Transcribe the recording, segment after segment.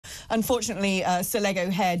Unfortunately, Solego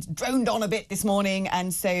Head droned on a bit this morning,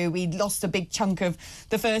 and so we lost a big chunk of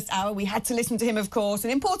the first hour. We had to listen to him, of course,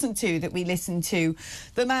 and important too that we listen to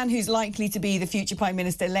the man who's likely to be the future Prime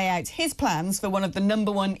Minister lay out his plans for one of the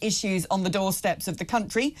 #1 issues on the doorsteps of the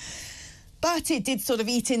country. But it did sort of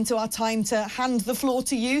eat into our time to hand the floor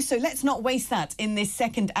to you, so let's not waste that in this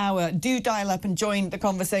second hour. Do dial up and join the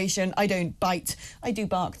conversation. I don't bite. I do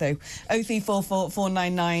bark, though. 0344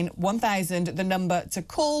 499 1000, the number to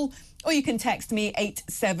call. Or you can text me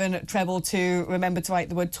 87222. Remember to write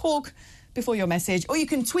the word talk before your message. Or you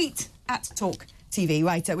can tweet at talkTV.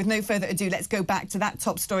 Right, with no further ado, let's go back to that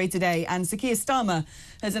top story today. And Sir Keir Starmer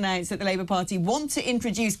has announced that the Labour Party want to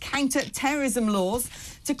introduce counter-terrorism laws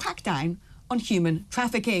to crack down on human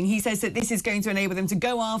trafficking. He says that this is going to enable them to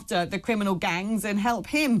go after the criminal gangs and help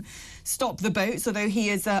him stop the boats, although he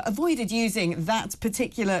has avoided using that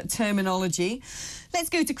particular terminology. Let's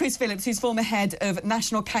go to Chris Phillips, who's former head of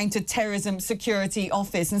National Counter-Terrorism Security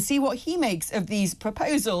Office, and see what he makes of these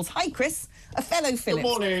proposals. Hi, Chris. A fellow Phillips. Good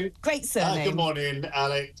morning. Great surname. Good morning,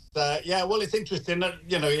 Alex. Yeah, well, it's interesting that,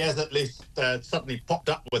 you know, he has at least suddenly popped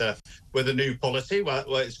up with a new policy. Well,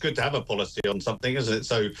 it's good to have a policy on something, isn't it?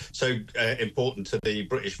 So important to the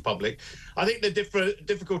British public. I think the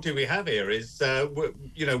difficulty we have here is,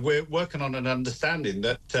 we're working on an understanding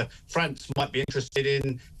that France might be interested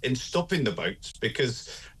in stopping the boats because,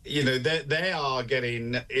 you know, they are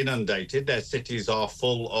getting inundated. Their cities are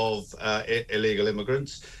full of illegal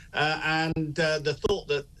immigrants. And the thought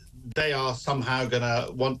that they are somehow going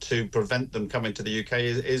to want to prevent them coming to the UK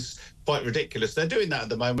is quite ridiculous. They're doing that at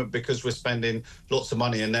the moment because we're spending lots of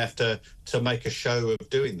money and they have to make a show of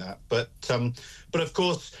doing that. But of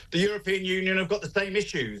course, the European Union have got the same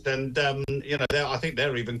issues. And, I think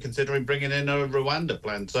they're even considering bringing in a Rwanda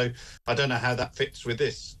plan. So I don't know how that fits with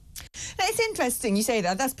this. It's interesting you say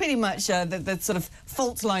that. That's pretty much the sort of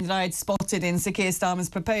fault line that I had spotted in Sir Keir Starmer's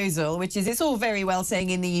proposal, which is it's all very well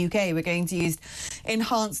saying in the UK we're going to use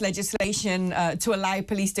enhanced legislation to allow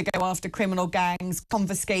police to go after criminal gangs,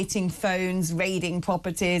 confiscating phones, raiding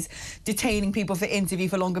properties, detaining people for interview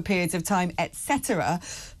for longer periods of time, etc.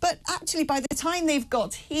 But actually, by the time they've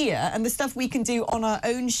got here and the stuff we can do on our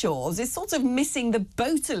own shores, it's sort of missing the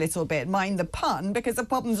boat a little bit, mind the pun, because the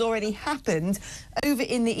problem's already happened over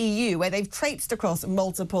in the EU, where they've traipsed across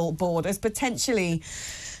multiple borders, potentially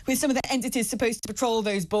with some of the entities supposed to patrol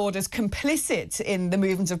those borders complicit in the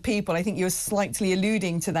movement of people. I think you're slightly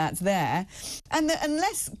alluding to that there. And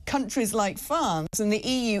unless countries like France and the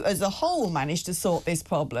EU as a whole manage to sort this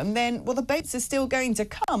problem, then, well, the boats are still going to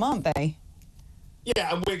come, aren't they?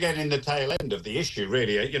 Yeah, and we're getting the tail end of the issue,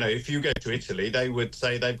 really. You know, if you go to Italy, they would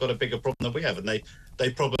say they've got a bigger problem than we have, and they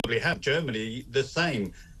probably have. Germany, the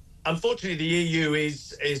same. Unfortunately, the EU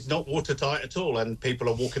is not watertight at all, and people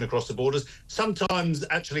are walking across the borders, sometimes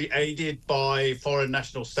actually aided by foreign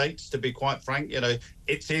national states, to be quite frank. You know,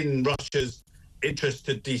 it's in Russia's interest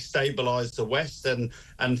to destabilise the West, and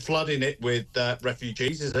flooding it with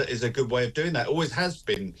refugees is a good way of doing that. Always has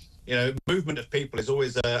been. You know, movement of people is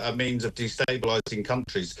always a means of destabilising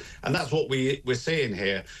countries, and that's what we're seeing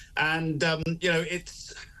here. And, I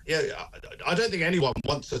don't think anyone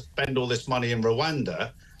wants to spend all this money in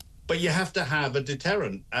Rwanda, but you have to have a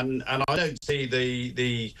deterrent, and I don't see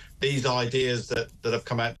these ideas that have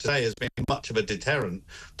come out today as being much of a deterrent.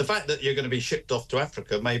 The fact that you're going to be shipped off to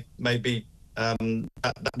Africa may be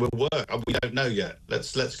that will work. We don't know yet.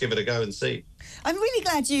 Let's give it a go and see. I'm really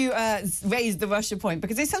glad you raised the Russia point,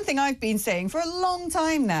 because it's something I've been saying for a long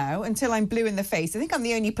time now, until I'm blue in the face. I think I'm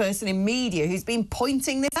the only person in media who's been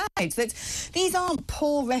pointing this out, that these aren't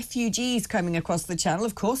poor refugees coming across the channel.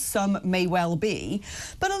 Of course, some may well be,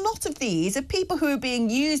 but a lot of these are people who are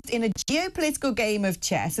being used in a geopolitical game of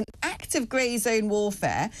chess, an active grey zone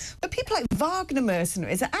warfare, but people like Wagner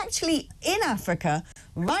mercenaries are actually in Africa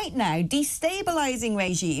right now, destabilising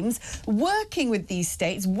regimes, working with these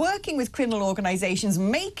states, working with criminal organisations,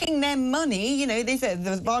 making them money. You know, they said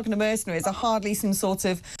the Wagner mercenaries are hardly some sort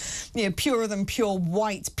of, purer than pure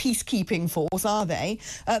white peacekeeping force, are they?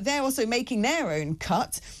 They're also making their own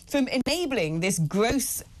cut from enabling this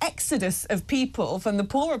gross exodus of people from the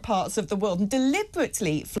poorer parts of the world and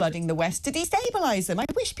deliberately flooding the West to destabilise them. I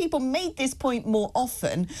wish people made this point more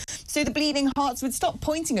often, so the bleeding hearts would stop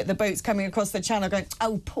pointing at the boats coming across the channel going,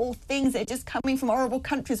 oh, poor things, they're just coming from horrible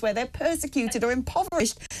countries where they're persecuted or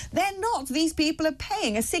impoverished. They're not. These people are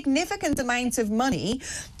paying a significant amount of money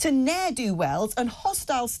to ne'er-do-wells and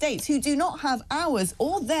hostile states who do not have ours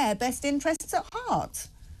or their best interests at heart.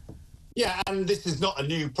 Yeah, and this is not a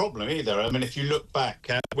new problem either. I mean, if you look back,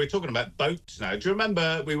 we're talking about boats now. Do you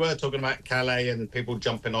remember we were talking about Calais and people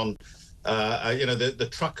jumping on The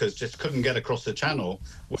truckers just couldn't get across the channel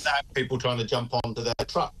without people trying to jump onto their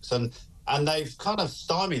trucks. And they've kind of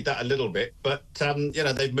stymied that a little bit, but,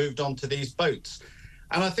 they've moved on to these boats.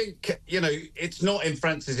 And I think, it's not in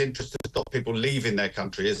France's interest to stop people leaving their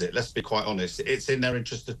country, is it? Let's be quite honest. It's in their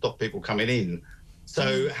interest to stop people coming in.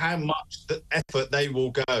 So how much the effort they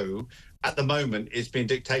will go at the moment is being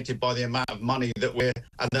dictated by the amount of money that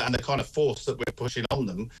and the kind of force that we're pushing on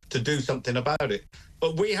them to do something about it.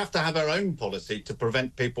 But we have to have our own policy to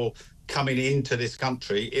prevent people coming into this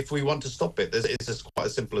country if we want to stop it. It's just quite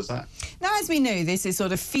as simple as that. Now, as we know, this is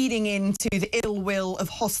sort of feeding into the ill will of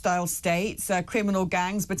hostile states, criminal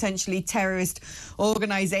gangs, potentially terrorist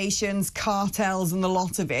organisations, cartels and the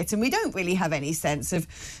lot of it. And we don't really have any sense of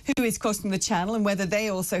who is crossing the channel and whether they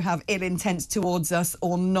also have ill intent towards us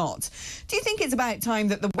or not. Do you think it's about time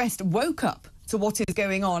that the West woke up to what is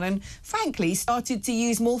going on and, frankly, started to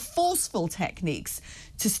use more forceful techniques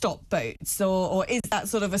to stop boats, or is that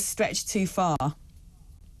sort of a stretch too far?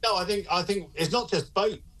 No, I think it's not just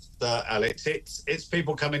boats, Alex. It's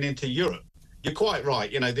people coming into Europe. You're quite right.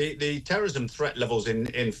 The terrorism threat levels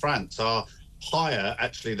in France are higher,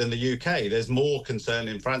 actually, than the UK. There's more concern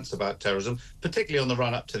in France about terrorism, particularly on the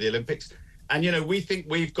run-up to the Olympics. And, we think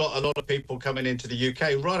we've got a lot of people coming into the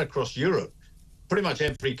UK right across Europe. Pretty much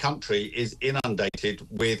every country is inundated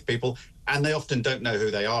with people, and they often don't know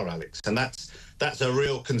who they are, Alex. And that's a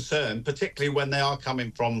real concern, particularly when they are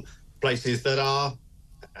coming from places that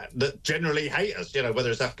generally hate us,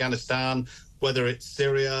 whether it's Afghanistan, whether it's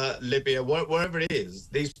Syria, Libya, wherever it is.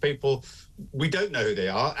 These people, we don't know who they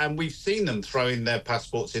are, and we've seen them throwing their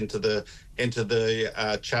passports into the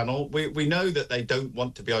channel. We know that they don't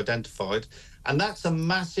want to be identified, and that's a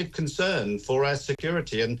massive concern for our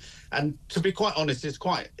security. And to be quite honest, it's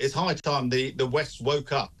high time the West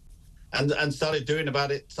woke up and started doing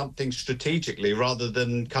about it something strategically rather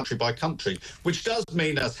than country by country, which does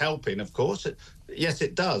mean us helping, of course. Yes,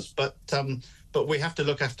 it does, but we have to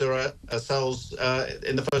look after ourselves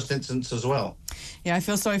in the first instance as well. Yeah, I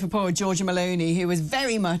feel sorry for poor Giorgia Meloni, who was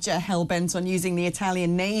very much hell-bent on using the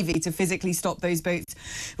Italian Navy to physically stop those boats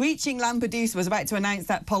reaching Lampedusa, was about to announce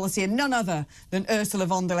that policy, and none other than Ursula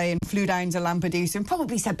von der Leyen flew down to Lampedusa and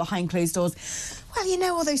probably said behind closed doors,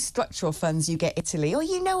 well, all those structural funds you get, Italy, or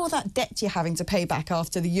all that debt you're having to pay back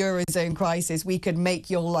after the Eurozone crisis, we could make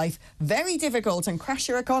your life very difficult and crash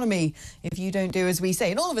your economy if you don't do as we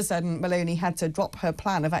say. And all of a sudden, Meloni had to drop her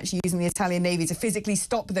plan of actually using the Italian Navy to physically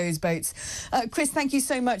stop those boats. Chris, thank you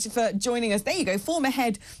so much for joining us. There you go, former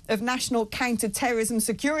head of National Counter-Terrorism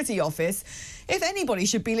Security Office. If anybody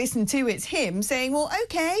should be listened to, it's him saying, well,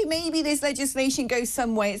 OK, maybe this legislation goes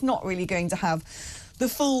some way. It's not really going to have the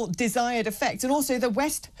full desired effect. And also, the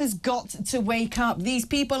West has got to wake up. These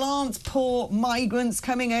people aren't poor migrants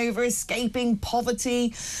coming over, escaping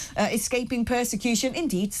poverty, escaping persecution.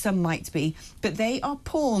 Indeed, some might be. But they are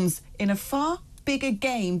pawns in a far bigger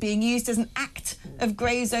game being used as an act of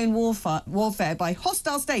grey zone warfare by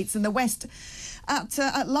hostile states, and the West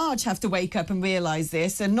at large have to wake up and realise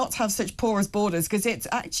this and not have such porous borders, because it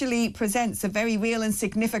actually presents a very real and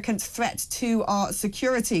significant threat to our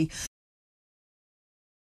security.